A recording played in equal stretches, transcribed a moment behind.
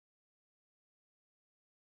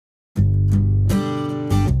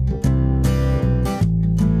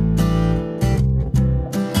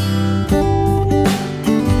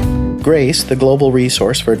GRACE, the global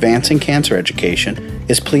resource for advancing cancer education,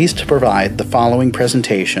 is pleased to provide the following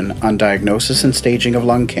presentation on diagnosis and staging of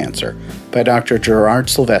lung cancer by Dr. Gerard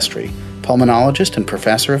Silvestri, pulmonologist and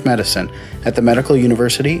professor of medicine at the Medical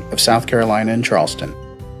University of South Carolina in Charleston.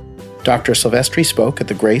 Dr. Silvestri spoke at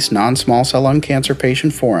the GRACE Non-Small Cell Lung Cancer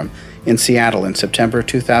Patient Forum in Seattle in September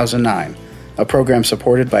 2009, a program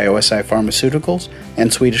supported by OSI Pharmaceuticals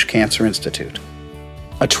and Swedish Cancer Institute.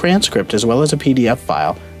 A transcript as well as a PDF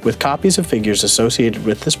file with copies of figures associated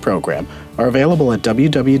with this program are available at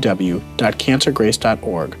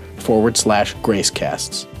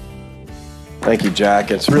www.cancergrace.org/GRACEcasts. Thank you,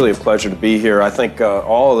 Jack. It's really a pleasure to be here. I think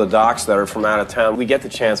all of the docs that are from out of town, we get the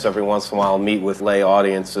chance every once in a while to meet with lay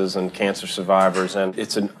audiences and cancer survivors, and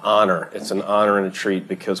it's an honor. It's an honor and a treat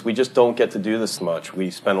because we just don't get to do this much.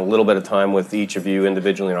 We spend a little bit of time with each of you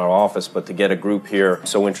individually in our office, but to get a group here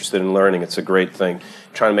so interested in learning, it's a great thing.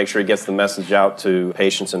 Trying to make sure it gets the message out to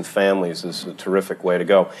patients and families is a terrific way to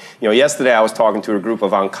go. Yesterday I was talking to a group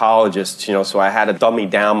of oncologists, so I had to dummy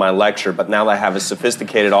down my lecture, but now that I have a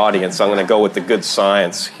sophisticated audience, I'm going to go with the good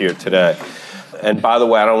science here today. And by the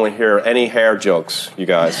way, I don't want to hear any hair jokes, you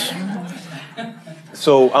guys.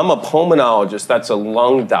 So I'm a pulmonologist, that's a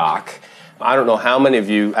lung doc. I don't know how many of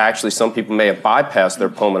you, actually some people may have bypassed their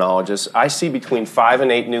pulmonologists. I see between 5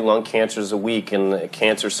 and 8 new lung cancers a week in the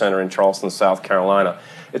cancer center in Charleston, South Carolina.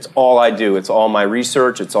 It's all I do. It's all my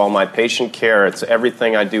research. It's all my patient care. It's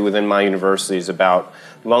everything I do within my university is about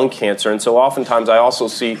lung cancer. And so oftentimes I also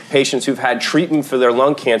see patients who've had treatment for their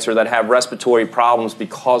lung cancer that have respiratory problems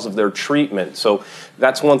because of their treatment. So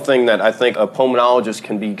that's one thing that I think a pulmonologist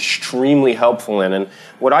can be extremely helpful in. And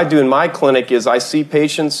what I do in my clinic is I see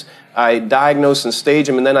patients, I diagnose and stage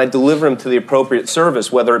them, and then I deliver them to the appropriate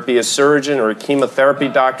service, whether it be a surgeon or a chemotherapy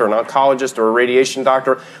doctor, an oncologist, or a radiation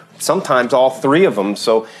doctor, sometimes all three of them.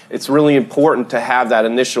 So it's really important to have that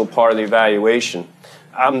initial part of the evaluation.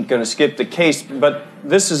 I'm going to skip the case, but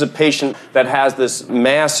this is a patient that has this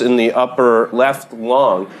mass in the upper left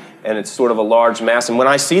lung, and it's sort of a large mass. And when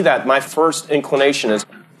I see that, my first inclination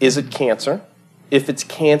is it cancer? If it's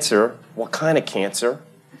cancer, what kind of cancer?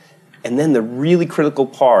 And then the really critical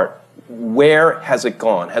part, where has it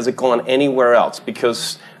gone? Has it gone anywhere else?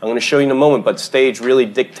 Because I'm going to show you in a moment, but stage really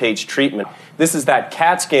dictates treatment. This is that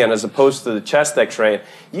CAT scan as opposed to the chest x-ray.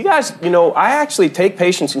 You guys, I actually take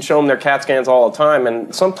patients and show them their CAT scans all the time,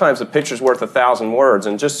 and sometimes a picture's worth 1,000 words.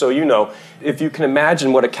 And just so you know, if you can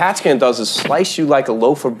imagine, what a CAT scan does is slice you like a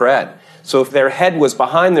loaf of bread. So if their head was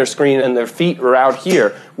behind their screen and their feet are out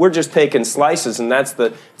here, we're just taking slices, and that's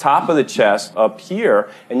the top of the chest up here.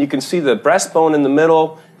 And you can see the breastbone in the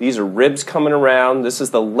middle. These are ribs coming around. This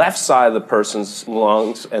is the left side of the person's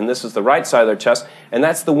lungs, and this is the right side of their chest. And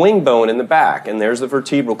that's the wing bone in the back, and there's the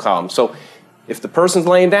vertebral column. So if the person's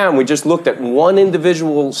laying down, we just looked at one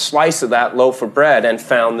individual slice of that loaf of bread and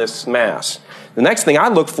found this mass. The next thing I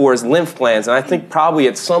look for is lymph glands, and I think probably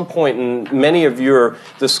at some point in many of your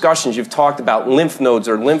discussions you've talked about lymph nodes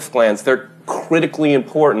or lymph glands. They're critically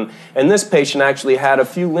important, and this patient actually had a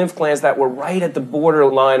few lymph glands that were right at the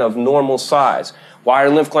borderline of normal size. Why are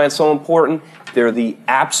lymph glands so important? They're the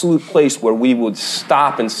absolute place where we would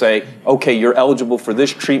stop and say, okay, you're eligible for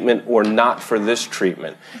this treatment or not for this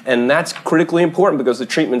treatment. And that's critically important because the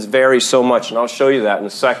treatments vary so much, and I'll show you that in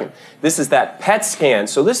a second. This is that PET scan.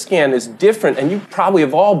 So this scan is different, and you probably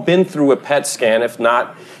have all been through a PET scan. If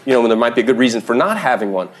not, there might be a good reason for not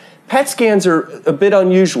having one. PET scans are a bit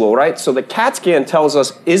unusual, right? So the CAT scan tells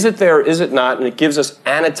us, is it there, is it not, and it gives us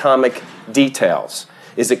anatomic details.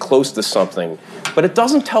 Is it close to something? But it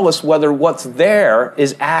doesn't tell us whether what's there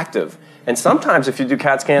is active. And sometimes if you do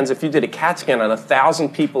CAT scans, if you did a CAT scan on 1,000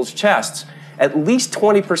 people's chests, at least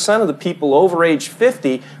 20% of the people over age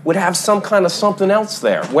 50 would have some kind of something else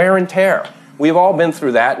there, wear and tear. We've all been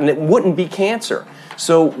through that, and it wouldn't be cancer.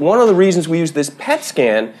 So one of the reasons we use this PET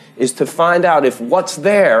scan is to find out if what's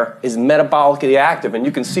there is metabolically active. And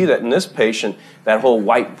you can see that in this patient, that whole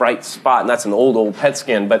white bright spot, and that's an old PET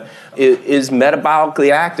scan, but it is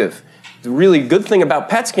metabolically active. The really good thing about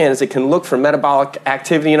PET scan is it can look for metabolic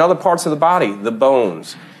activity in other parts of the body, the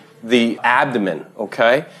bones, the abdomen,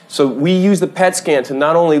 okay? So we use the PET scan to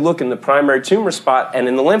not only look in the primary tumor spot and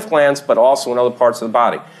in the lymph glands, but also in other parts of the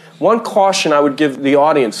body. One caution I would give the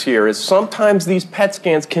audience here is sometimes these PET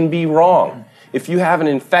scans can be wrong. If you have an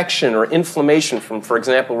infection or inflammation from, for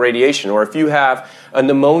example, radiation, or if you have a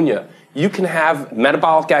pneumonia, you can have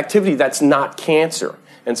metabolic activity that's not cancer.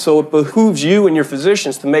 And so it behooves you and your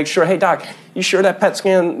physicians to make sure, hey, doc, you sure that PET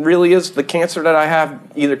scan really is the cancer that I have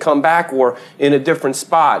either come back or in a different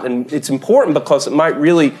spot? And it's important because it might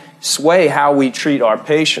really sway how we treat our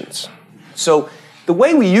patients. So The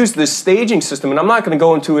way we use this staging system, and I'm not going to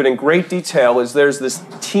go into it in great detail, is there's this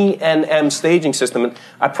TNM staging system. And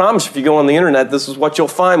I promise if you go on the internet, this is what you'll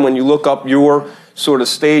find when you look up your sort of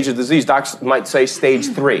stage of disease. Doctors might say stage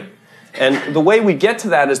 3. And the way we get to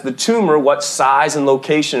that is the tumor, what size and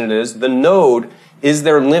location it is, the node, is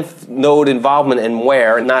there lymph node involvement and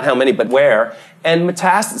where, not how many, but where, and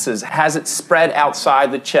metastasis, has it spread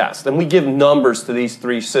outside the chest? And we give numbers to these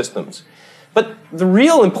 3 systems. But the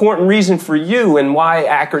real important reason for you and why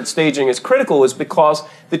accurate staging is critical is because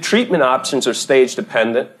the treatment options are stage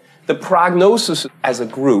dependent. The prognosis as a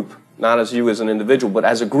group, not as you as an individual, but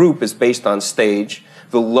as a group is based on stage.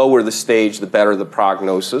 The lower the stage, the better the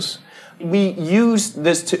prognosis. We use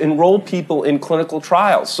this to enroll people in clinical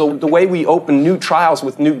trials. So the way we open new trials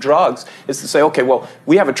with new drugs is to say, okay, well,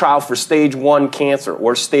 we have a trial for stage 1 cancer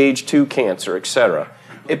or stage 2 cancer, etc.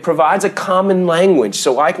 It provides a common language,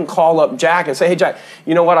 so I can call up Jack and say, hey, Jack,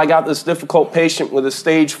 you know what, I got this difficult patient with a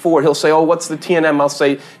stage 4. He'll say, oh, what's the TNM? I'll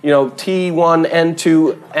say, T1,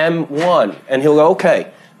 N2, M1. And he'll go,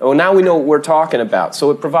 okay. Well, now we know what we're talking about.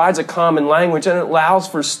 So it provides a common language, and it allows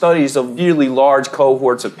for studies of really large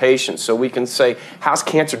cohorts of patients. So we can say, how's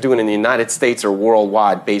cancer doing in the United States or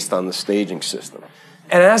worldwide based on the staging system?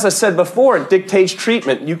 And as I said before, it dictates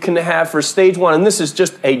treatment. You can have for stage 1, and this is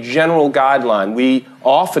just a general guideline. We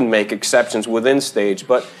often make exceptions within stage,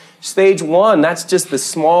 but stage 1, that's just the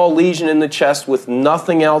small lesion in the chest with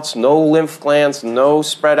nothing else, no lymph glands, no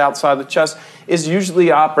spread outside the chest, is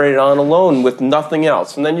usually operated on alone with nothing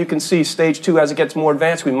else. And then you can see stage 2, as it gets more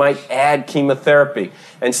advanced, we might add chemotherapy.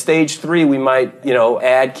 And stage 3, we might,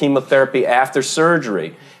 add chemotherapy after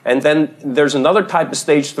surgery. And then there's another type of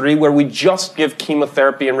stage 3 where we just give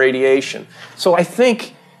chemotherapy and radiation. So I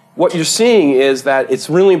think what you're seeing is that it's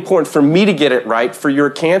really important for me to get it right, for your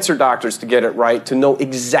cancer doctors to get it right, to know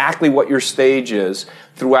exactly what your stage is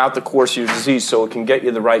throughout the course of your disease so it can get you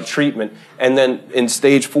the right treatment. And then in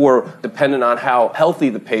stage 4, depending on how healthy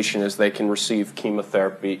the patient is, they can receive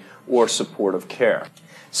chemotherapy or supportive care.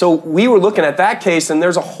 So we were looking at that case, and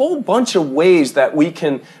there's a whole bunch of ways that we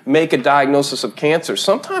can make a diagnosis of cancer.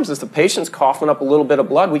 Sometimes if the patient's coughing up a little bit of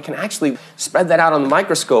blood, we can actually spread that out on the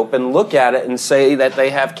microscope and look at it and say that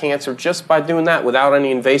they have cancer just by doing that without any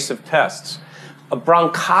invasive tests. A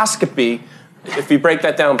bronchoscopy, if you break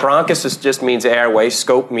that down, bronchus just means airway,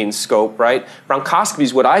 scope means scope, right? Bronchoscopy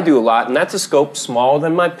is what I do a lot, and that's a scope smaller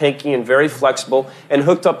than my pinky and very flexible and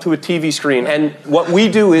hooked up to a TV screen. And what we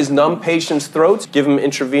do is numb patients' throats, give them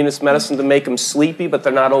intravenous medicine to make them sleepy, but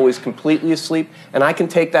they're not always completely asleep. And I can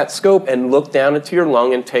take that scope and look down into your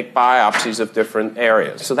lung and take biopsies of different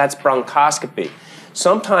areas. So that's bronchoscopy.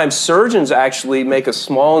 Sometimes surgeons actually make a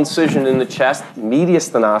small incision in the chest,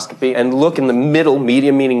 mediastinoscopy, and look in the middle,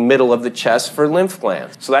 media meaning middle of the chest, for lymph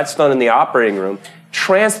glands. So that's done in the operating room.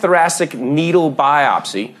 Transthoracic needle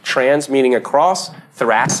biopsy, trans meaning across,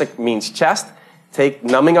 thoracic means chest.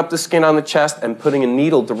 Numbing up the skin on the chest and putting a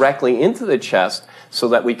needle directly into the chest so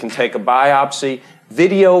that we can take a biopsy.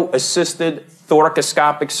 Video-assisted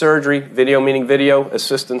thoracoscopic surgery, video meaning video,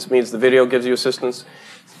 assistance means the video gives you assistance.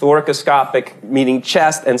 Thoracoscopic meaning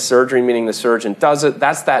chest, and surgery meaning the surgeon does it.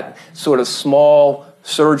 That's that sort of small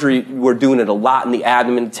surgery. We're doing it a lot in the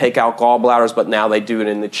abdomen to take out gallbladders, but now they do it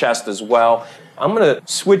in the chest as well. I'm going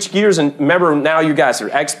to switch gears, and remember, now you guys are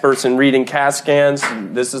experts in reading CAT scans.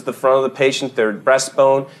 This is the front of the patient, their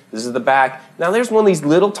breastbone. This is the back. Now there's one of these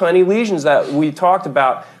little tiny lesions that we talked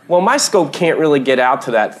about. Well, my scope can't really get out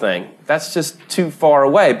to that thing. That's just too far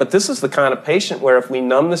away. But this is the kind of patient where if we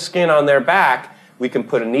numb the skin on their back, we can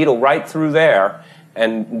put a needle right through there,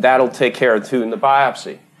 and that'll take care of it in the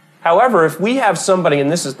biopsy. However, if we have somebody,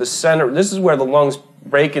 and this is the center, this is where the lungs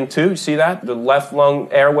break in two, see that? The left lung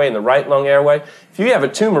airway and the right lung airway. If you have a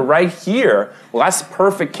tumor right here, well, that's a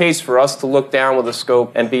perfect case for us to look down with a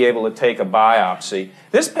scope and be able to take a biopsy.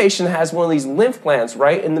 This patient has one of these lymph glands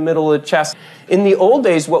right in the middle of the chest. In the old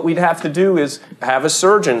days, what we'd have to do is have a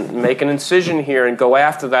surgeon make an incision here and go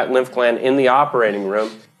after that lymph gland in the operating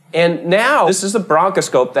room. And now, this is a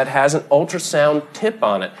bronchoscope that has an ultrasound tip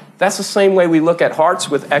on it. That's the same way we look at hearts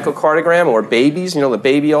with echocardiogram, or babies, the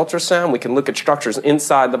baby ultrasound. We can look at structures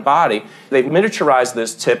inside the body. They've miniaturized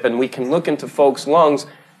this tip, and we can look into folks' lungs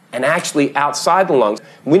and actually outside the lungs.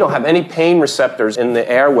 We don't have any pain receptors in the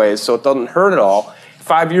airways, so it doesn't hurt at all.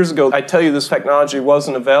 5 years ago, I tell you this technology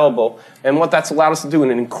wasn't available, and what that's allowed us to do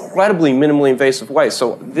in an incredibly minimally invasive way.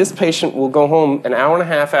 So this patient will go home an hour and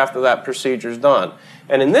a half after that procedure is done.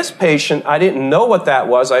 And in this patient, I didn't know what that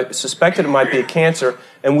was. I suspected it might be a cancer,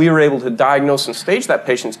 and we were able to diagnose and stage that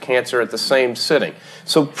patient's cancer at the same sitting.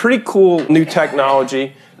 So pretty cool new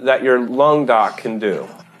technology that your lung doc can do.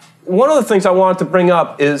 One of the things I wanted to bring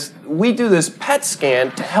up is we do this PET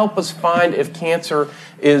scan to help us find if cancer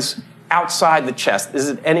is outside the chest, is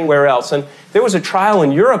it anywhere else? And there was a trial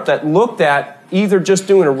in Europe that looked at either just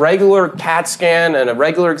doing a regular CAT scan and a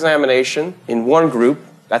regular examination in one group.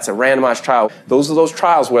 That's a randomized trial. Those are those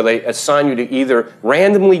trials where they assign you to either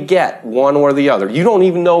randomly get one or the other. You don't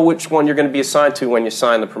even know which one you're going to be assigned to when you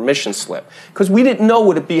sign the permission slip. Because we didn't know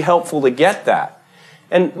would it be helpful to get that.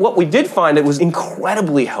 And what we did find, it was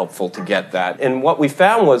incredibly helpful to get that. And what we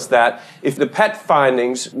found was that if the PET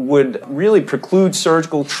findings would really preclude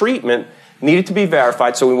surgical treatment, needed to be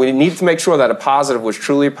verified, so we needed to make sure that a positive was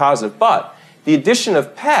truly a positive. But the addition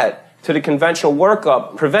of PET to the conventional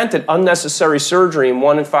workup prevented unnecessary surgery in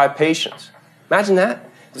 1 in 5 patients. Imagine that.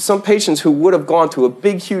 Some patients who would have gone to a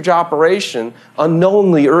big, huge operation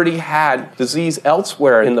unknowingly already had disease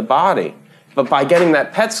elsewhere in the body. But by getting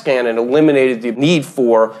that PET scan, it eliminated the need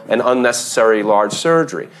for an unnecessary large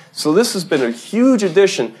surgery. So this has been a huge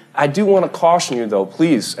addition. I do want to caution you, though,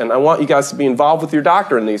 please, and I want you guys to be involved with your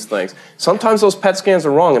doctor in these things. Sometimes those PET scans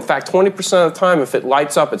are wrong. In fact, 20% of the time, if it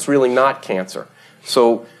lights up, it's really not cancer.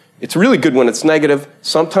 So it's really good when it's negative.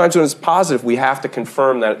 Sometimes when it's positive, we have to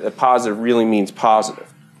confirm that a positive really means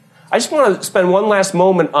positive. I just want to spend one last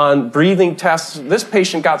moment on breathing tests. This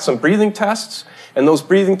patient got some breathing tests. And those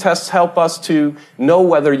breathing tests help us to know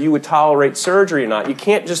whether you would tolerate surgery or not. You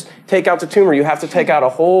can't just take out the tumor. You have to take out a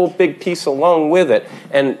whole big piece of lung with it.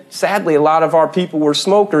 And sadly, a lot of our people were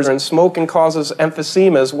smokers, and smoking causes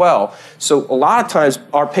emphysema as well. So a lot of times,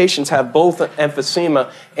 our patients have both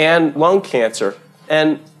emphysema and lung cancer.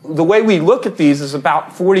 And the way we look at these is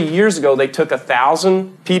about 40 years ago, they took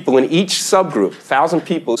 1,000 people in each subgroup, 1,000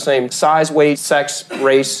 people, same size, weight, sex,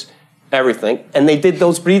 race, everything, and they did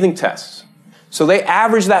those breathing tests. So they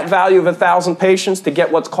averaged that value of 1,000 patients to get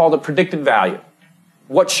what's called a predicted value.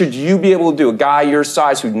 What should you be able to do? A guy your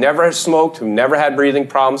size who never has smoked, who never had breathing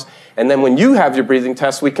problems, and then when you have your breathing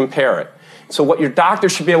test, we compare it. So what your doctor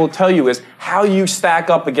should be able to tell you is how you stack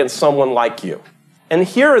up against someone like you. And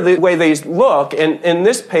here are the way they look. And in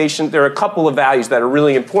this patient, there are a couple of values that are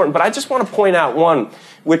really important, but I just want to point out one,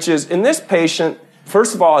 which is in this patient,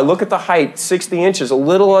 first of all, I look at the height, 60 inches, a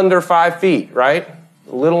little under 5 feet, right?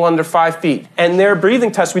 A little under 5 feet. And their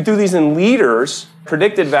breathing tests, we do these in liters.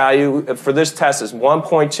 Predicted value for this test is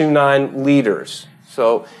 1.29 liters.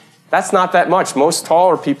 So that's not that much. Most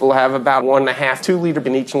taller people have about 1.5, 2 liters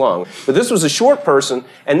in each lung. But this was a short person,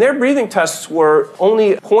 and their breathing tests were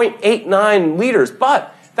only 0.89 liters,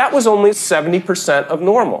 but that was only 70% of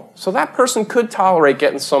normal. So that person could tolerate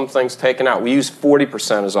getting some things taken out. We use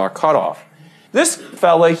 40% as our cutoff. This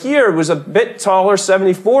fella here was a bit taller,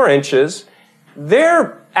 74 inches.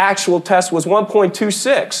 Their actual test was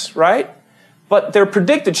 1.26, right? But their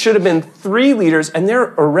predicted should have been 3 liters, and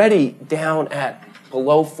they're already down at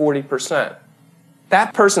below 40%.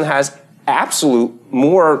 That person has absolute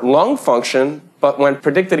more lung function, but when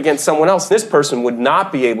predicted against someone else, this person would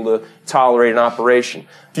not be able to tolerate an operation.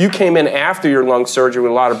 If you came in after your lung surgery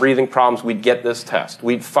with a lot of breathing problems, we'd get this test.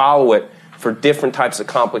 We'd follow it for different types of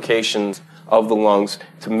complications of the lungs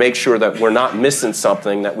to make sure that we're not missing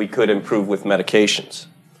something that we could improve with medications.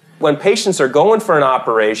 When patients are going for an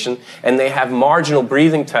operation and they have marginal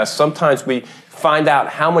breathing tests, sometimes we find out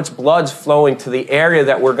how much blood's flowing to the area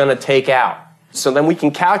that we're going to take out. So then we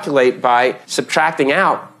can calculate by subtracting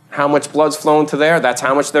out how much blood's flowing to there. That's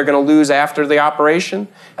how much they're going to lose after the operation.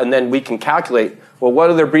 And then we can calculate, well, what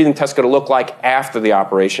are their breathing tests going to look like after the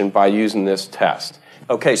operation by using this test?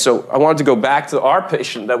 Okay, so I wanted to go back to our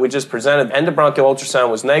patient that we just presented. Endobronchial ultrasound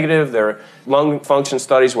was negative. Their lung function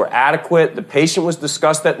studies were adequate. The patient was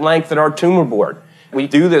discussed at length at our tumor board. We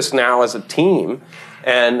do this now as a team,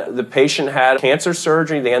 and the patient had cancer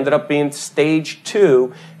surgery. They ended up being stage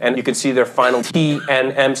 2, and you can see their final T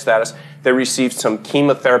and M status. They received some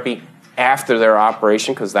chemotherapy after their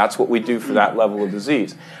operation because that's what we do for that level of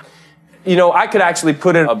disease. You know, I could actually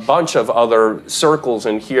put in a bunch of other circles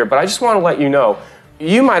in here, but I just want to let you know,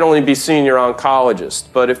 you might only be seeing your oncologist,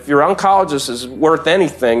 but if your oncologist is worth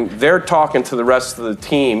anything, they're talking to the rest of the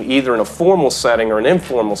team, either in a formal setting or an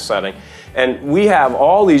informal setting. And we have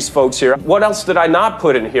all these folks here. What else did I not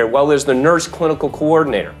put in here? Well, there's the nurse clinical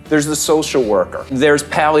coordinator. There's the social worker. There's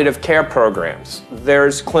palliative care programs.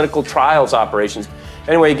 There's clinical trials operations.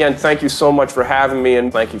 Anyway, again, thank you so much for having me,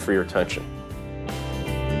 and thank you for your attention.